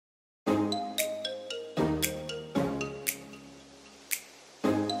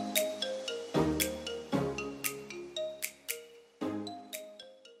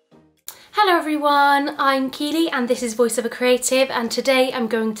Hello everyone, I'm Kealy and this is Voice of a Creative, and today I'm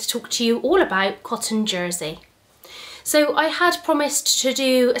going to talk to you all about cotton jersey. So I had promised to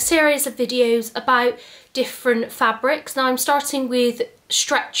do a series of videos about different fabrics. Now I'm starting with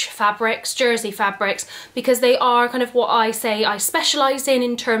stretch fabrics, jersey fabrics, because they are kind of what I say I specialise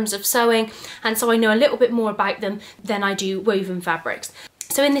in terms of sewing, and so I know a little bit more about them than I do woven fabrics.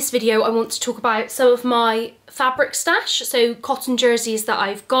 So in this video I want to talk about some of my fabric stash, so cotton jerseys that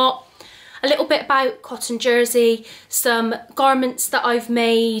I've got, a little bit about cotton jersey, some garments that I've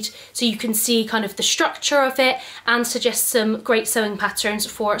made so you can see kind of the structure of it, and suggest some great sewing patterns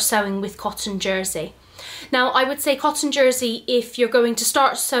for sewing with cotton jersey. Now I would say cotton jersey, if you're going to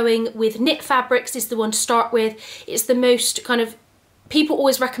start sewing with knit fabrics, is the one to start with. It's the most kind of, people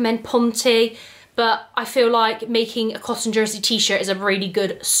always recommend ponte, but I feel like making a cotton jersey t-shirt is a really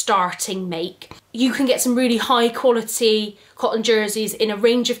good starting make. You can get some really high quality cotton jerseys in a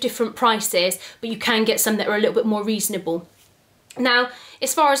range of different prices, but you can get some that are a little bit more reasonable. Now,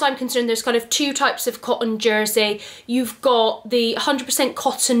 as far as I'm concerned, there's kind of two types of cotton jersey. You've got the 100%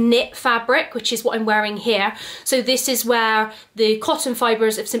 cotton knit fabric, which is what I'm wearing here. So this is where the cotton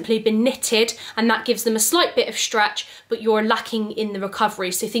fibres have simply been knitted, and that gives them a slight bit of stretch, but you're lacking in the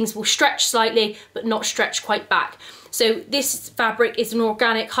recovery. So things will stretch slightly, but not stretch quite back. So this fabric is an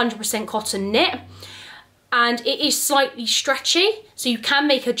organic 100% cotton knit, and it is slightly stretchy, so you can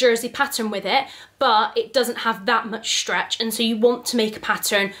make a jersey pattern with it, but it doesn't have that much stretch, and so you want to make a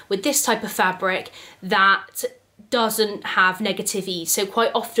pattern with this type of fabric that doesn't have negative ease. So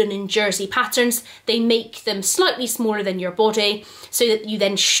quite often in jersey patterns, they make them slightly smaller than your body so that you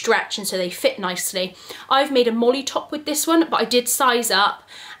then stretch and so they fit nicely. I've made a molly top with this one, but I did size up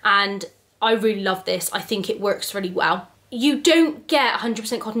and I really love this. I think it works really well. You don't get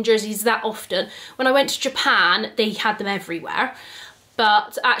 100% cotton jerseys that often. When I went to Japan, they had them everywhere.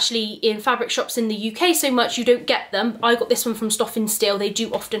 But actually in fabric shops in the UK so much, you don't get them. I got this one from Stoff and Stil. They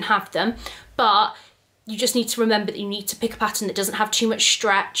do often have them, but you just need to remember that you need to pick a pattern that doesn't have too much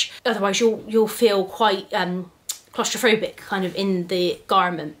stretch. Otherwise you'll feel quite claustrophobic kind of in the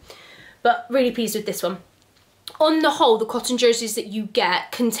garment. But really pleased with this one. On the whole, the cotton jerseys that you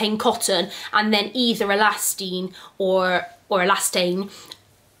get contain cotton and then either elastane or elastane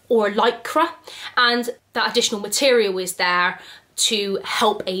or lycra, and that additional material is there to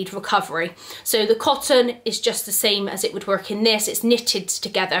help aid recovery. So the cotton is just the same as it would work in this, it's knitted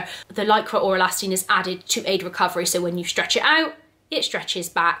together. The lycra or elastane is added to aid recovery, so when you stretch it out, it stretches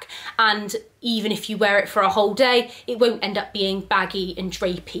back, and even if you wear it for a whole day, it won't end up being baggy and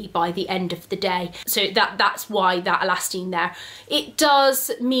drapey by the end of the day. So that's why that elastane there. It does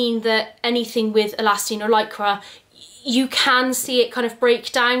mean that anything with elastane or lycra, you can see it kind of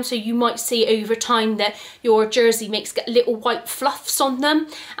break down, so you might see over time that your jersey makes get little white fluffs on them,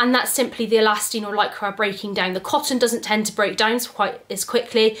 and that's simply the elastane or lycra breaking down. The cotton doesn't tend to break down quite as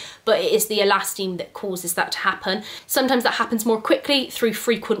quickly, but it is the elastane that causes that to happen. Sometimes that happens more quickly through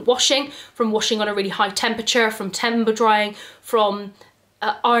frequent washing, from washing on a really high temperature, from timber drying, from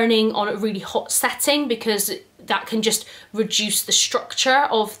ironing on a really hot setting, because that can just reduce the structure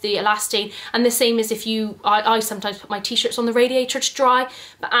of the elastane. And the same as if I sometimes put my t-shirts on the radiator to dry,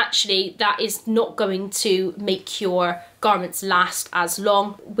 but actually that is not going to make your garments last as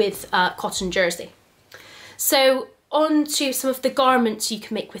long with cotton jersey. So on to some of the garments you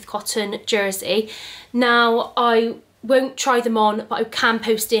can make with cotton jersey. Now I won't try them on, but I can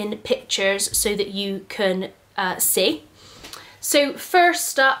post in pictures so that you can see. So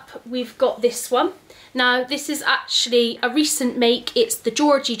first up, we've got this one. Now this is actually a recent make. It's the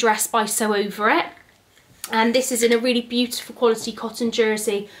Georgie dress by Sew Over It, and this is in a really beautiful quality cotton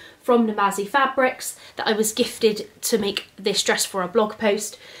jersey from Namazi Fabrics that I was gifted to make this dress for a blog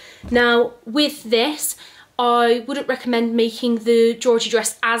post. Now with this, I wouldn't recommend making the Georgie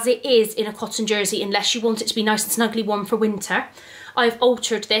dress as it is in a cotton jersey unless you want it to be nice and snugly warm for winter. I've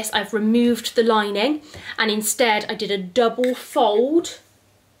altered this, I've removed the lining, and instead I did a double fold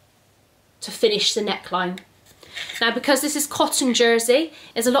to finish the neckline. Now because this is cotton jersey,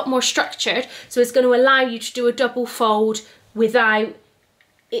 it's a lot more structured, so it's going to allow you to do a double fold without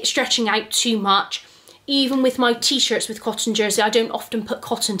it stretching out too much. Even with my t-shirts with cotton jersey, I don't often put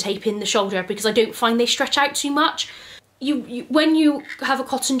cotton tape in the shoulder because I don't find they stretch out too much. When you have a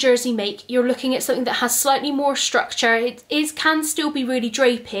cotton jersey make, you're looking at something that has slightly more structure. It can still be really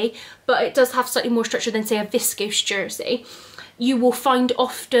drapey, but it does have slightly more structure than say a viscose jersey. You will find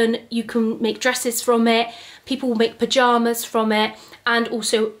often you can make dresses from it, people will make pyjamas from it, and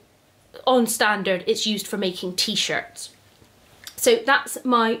also on standard it's used for making t-shirts. So that's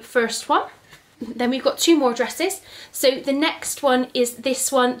my first one. then we've got two more dresses. So the next one is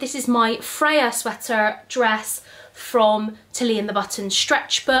this one. This is my Freya sweater dress from Tilly and the Buttons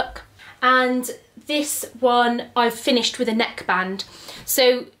stretch book. And this one I've finished with a neckband.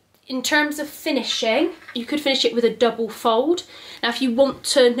 So in terms of finishing, you could finish it with a double fold. Now if you want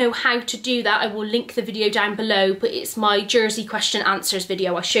to know how to do that, I will link the video down below, but it's my jersey question answers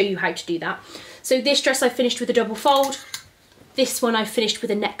video. I'll show you how to do that. So this dress I finished with a double fold. This one I finished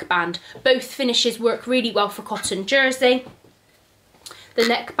with a neckband. Both finishes work really well for cotton jersey. The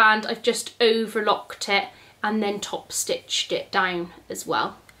neckband, I've just overlocked it and then top stitched it down as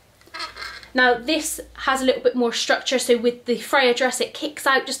well. Now this has a little bit more structure, so with the Freya dress it kicks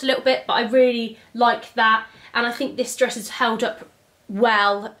out just a little bit, but I really like that, and I think this dress has held up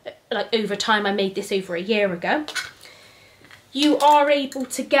well, like over time. I made this over a year ago. You are able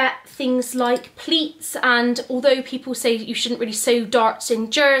to get things like pleats, and although people say you shouldn't really sew darts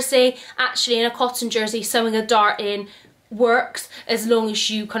in jersey, actually in a cotton jersey sewing a dart in works, as long as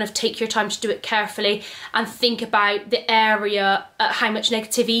you kind of take your time to do it carefully and think about the area, how much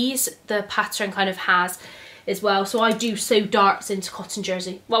negative ease the pattern kind of has as well. So I do sew darts into cotton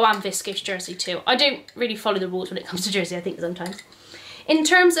jersey, well, and viscose jersey too. I don't really follow the rules when it comes to jersey, I think, sometimes. In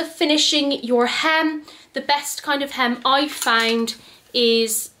terms of finishing your hem, the best kind of hem I've found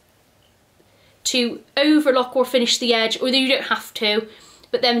is to overlock or finish the edge, although you don't have to,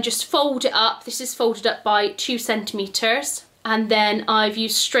 but then just fold it up. This is folded up by 2 centimeters, and then I've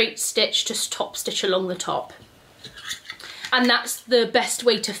used straight stitch to top stitch along the top. And that's the best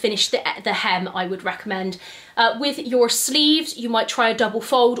way to finish the hem, I would recommend. With your sleeves, you might try a double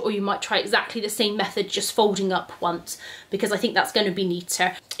fold, or you might try exactly the same method, just folding up once, because I think that's going to be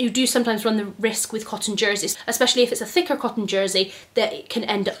neater. You do sometimes run the risk with cotton jerseys, especially if it's a thicker cotton jersey, that it can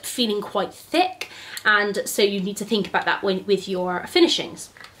end up feeling quite thick, and so you need to think about that with your finishings.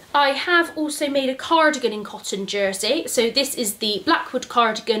 I have also made a cardigan in cotton jersey. So this is the Blackwood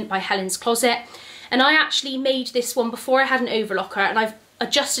cardigan by Helen's Closet. And I actually made this one before I had an overlocker, and I've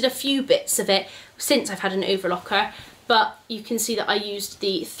adjusted a few bits of it since I've had an overlocker, but you can see that I used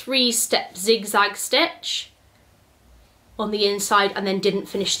the 3-step zigzag stitch on the inside and then didn't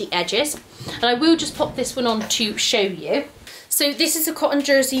finish the edges. And I will just pop this one on to show you. So this is a cotton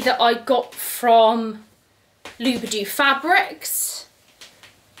jersey that I got from Loubadou Fabrics,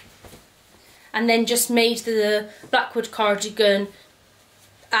 and then just made the Blackwood cardigan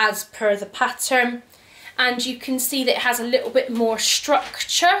as per the pattern. And you can see that it has a little bit more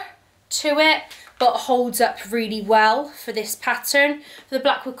structure to it, but holds up really well for this pattern. For the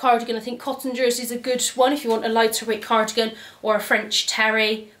Blackwood cardigan, I think cotton jersey is a good one if you want a lighter weight cardigan, or a French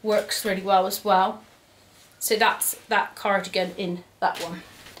terry works really well as well. So that's that cardigan in that one.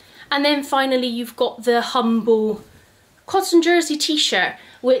 And then finally you've got the Humble cotton jersey t-shirt,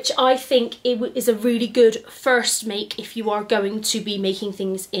 which I think is a really good first make if you are going to be making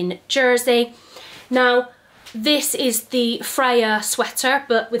things in jersey. Now this is the Freya sweater,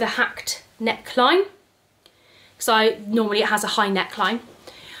 but with a hacked neckline, so normally it has a high neckline.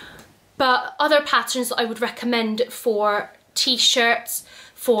 But other patterns that I would recommend for t-shirts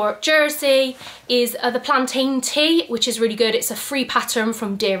for jersey is the plantain tee, which is really good. It's a free pattern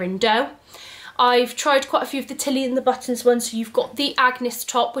from Deer and Doe. I've tried quite a few of the Tilly and the Buttons ones. So you've got the Agnes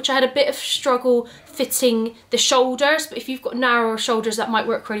top, which I had a bit of struggle fitting the shoulders, but if you've got narrower shoulders, that might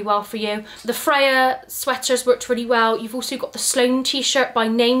work really well for you. The Freya sweaters worked really well. You've also got the Sloane t-shirt by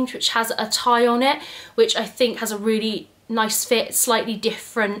Named, which has a tie on it, which I think has a really nice fit, slightly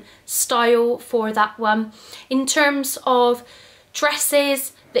different style for that one. In terms of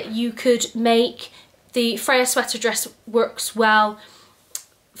dresses that you could make, the Freya sweater dress works well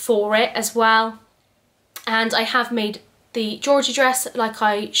for it as well. And I have made the Georgie dress like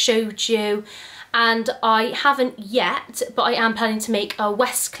I showed you, and I haven't yet, but I am planning to make a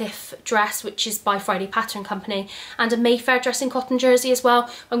Westcliff dress, which is by Friday Pattern Company, and a Mayfair dress in cotton jersey as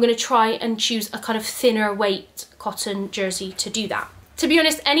well. I'm going to try and choose a kind of thinner weight cotton jersey to do that. To be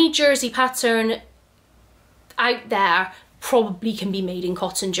honest, any jersey pattern out there probably can be made in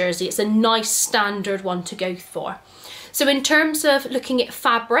cotton jersey. It's a nice standard one to go for. So in terms of looking at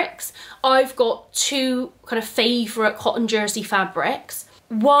fabrics, I've got two kind of favourite cotton jersey fabrics.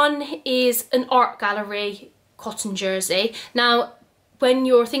 One is an art gallery cotton jersey. Now, when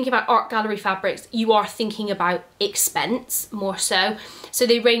you're thinking about art gallery fabrics, you are thinking about expense more so. So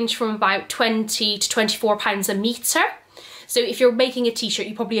they range from about £20 to £24 a metre. So if you're making a t-shirt,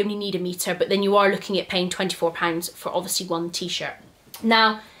 you probably only need a metre, but then you are looking at paying £24 for obviously one t-shirt.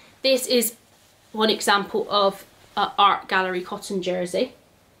 Now, this is one example of art gallery cotton jersey.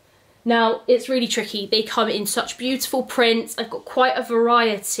 Now, it's really tricky. They come in such beautiful prints. I've got quite a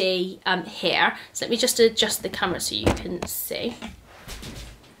variety here. So let me just adjust the camera so you can see.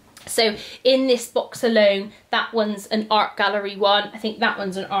 So in this box alone, that one's an art gallery one. I think that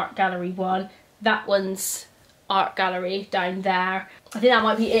one's an art gallery one. That one's art gallery down there. I think that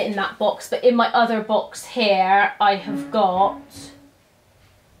might be it in that box. But in my other box here, I have got,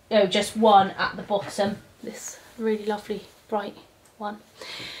 oh, just one at the bottom. This really lovely, bright one.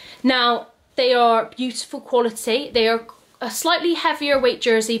 Now, they are beautiful quality. They are a slightly heavier weight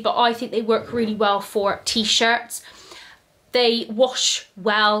jersey, but I think they work really well for t-shirts. They wash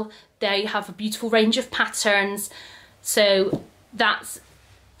well. They have a beautiful range of patterns. So that's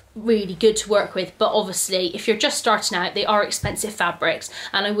really good to work with. But obviously, if you're just starting out, they are expensive fabrics.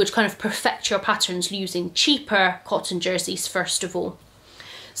 And I would kind of perfect your patterns using cheaper cotton jerseys first of all.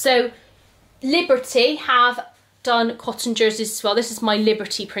 So Liberty have done cotton jerseys as well. This is my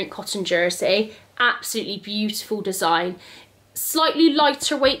Liberty print cotton jersey. Absolutely beautiful design. Slightly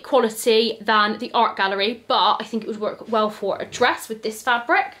lighter weight quality than the art gallery, but I think it would work well for a dress with this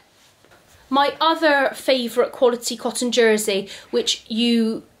fabric. My other favourite quality cotton jersey, which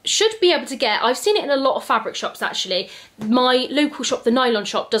you should be able to get, I've seen it in a lot of fabric shops actually. My local shop, the Nylon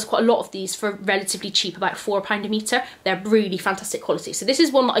Shop, does quite a lot of these for relatively cheap, about £4 a metre. They're really fantastic quality. So this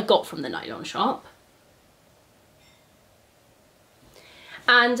is one that I got from the Nylon Shop.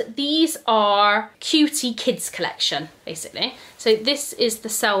 And these are Kealy Kids collection, basically. So this is the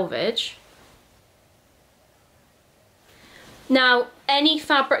selvage. Now, any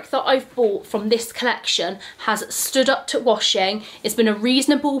fabric that I've bought from this collection has stood up to washing. It's been a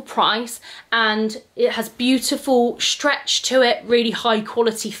reasonable price and it has beautiful stretch to it, really high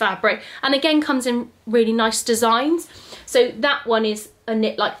quality fabric. And again, comes in really nice designs. So that one is a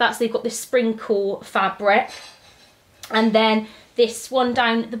knit like that. So they've got this sprinkle fabric. And then this one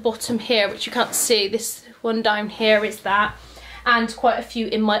down at the bottom here, which you can't see, this one down here is that. And quite a few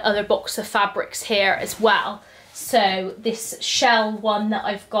in my other box of fabrics here as well. So this shell one that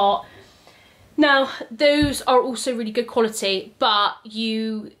I've got. Now, those are also really good quality, but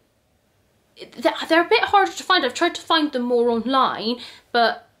they're a bit harder to find. I've tried to find them more online,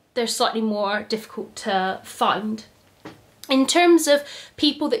 but they're slightly more difficult to find. In terms of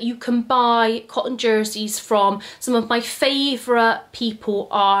people that you can buy cotton jerseys from, some of my favourite people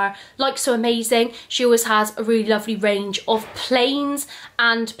are Like So Amazing. She always has a really lovely range of plains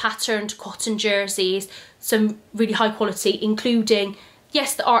and patterned cotton jerseys, some really high quality, including,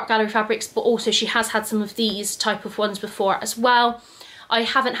 yes, the art gallery fabrics, but also she has had some of these type of ones before as well. I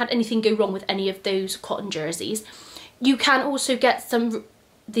haven't had anything go wrong with any of those cotton jerseys. You can also get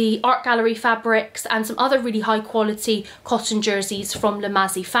the art gallery fabrics and some other really high quality cotton jerseys from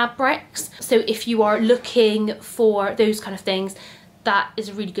Lamazi Fabrics. So if you are looking for those kind of things, that is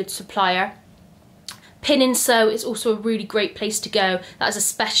a really good supplier. Pin and Sew is also a really great place to go. That is a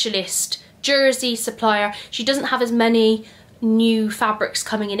specialist jersey supplier. She doesn't have as many new fabrics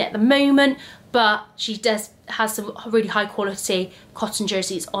coming in at the moment, but she has some really high quality cotton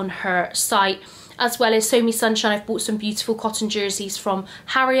jerseys on her site. As well as Sew Me Sunshine, I've bought some beautiful cotton jerseys from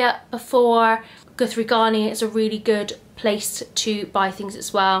Harriet before. Guthrie Ghani is a really good place to buy things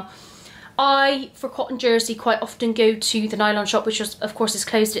as well. For cotton jersey, quite often go to the Nylon Shop, which of course is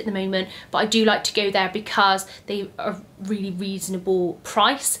closed at the moment, but I do like to go there because they are really reasonable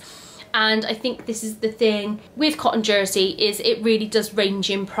price. And I think this is the thing with cotton jersey, is it really does range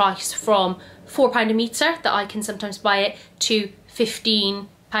in price from £4 a metre, that I can sometimes buy it, to £15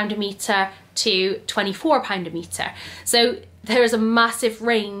 a metre, to £24 a metre. So there is a massive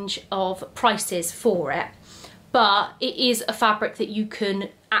range of prices for it, but it is a fabric that you can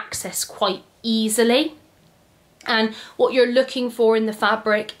access quite easily. And what you're looking for in the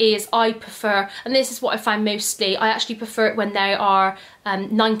fabric is, I prefer, and this is what I find mostly, I actually prefer it when they are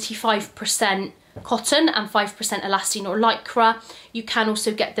 95% cotton and 5% elastane or lycra. You can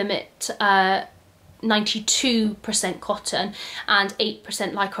also get them at 92% cotton and 8%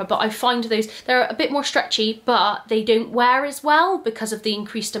 lycra, but I find they're a bit more stretchy, but they don't wear as well because of the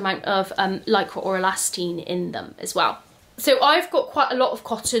increased amount of lycra or elastane in them as well. So I've got quite a lot of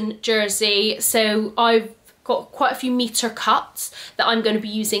cotton jersey, so I've got quite a few metre cuts that I'm going to be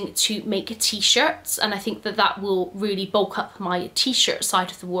using to make t-shirts, and I think that will really bulk up my t-shirt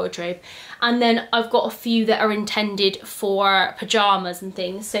side of the wardrobe. And then I've got a few that are intended for pyjamas and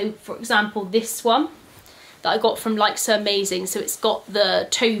things. So for example, this one that I got from Like So Amazing, so it's got the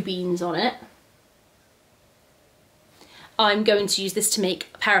toe beans on it. I'm going to use this to make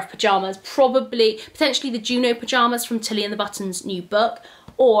a pair of pyjamas, potentially the Juno pyjamas from Tilly and the Buttons' new book,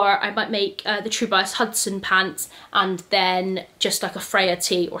 or I might make the True Bias Hudson pants and then just like a Freya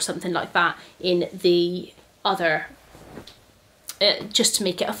tee or something like that in the other, just to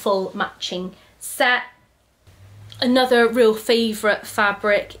make it a full matching set. Another real favourite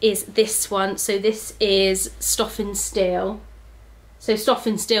fabric is this one. So this is Stoff and Stil. So Stoff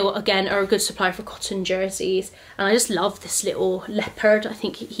and Stil, again, are a good supplier for cotton jerseys. And I just love this little leopard. I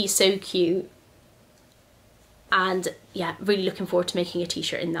think he's so cute. And yeah, really looking forward to making a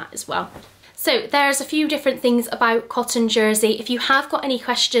t-shirt in that as well. So there's a few different things about cotton jersey. If you have got any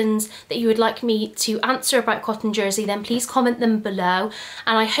questions that you would like me to answer about cotton jersey, then please comment them below.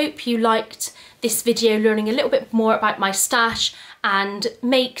 And I hope you liked this video, learning a little bit more about my stash and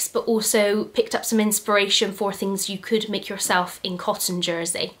makes, but also picked up some inspiration for things you could make yourself in cotton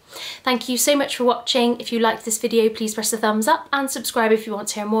jersey. Thank you so much for watching. If you liked this video, please press the thumbs up and subscribe if you want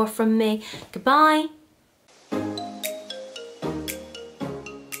to hear more from me. Goodbye.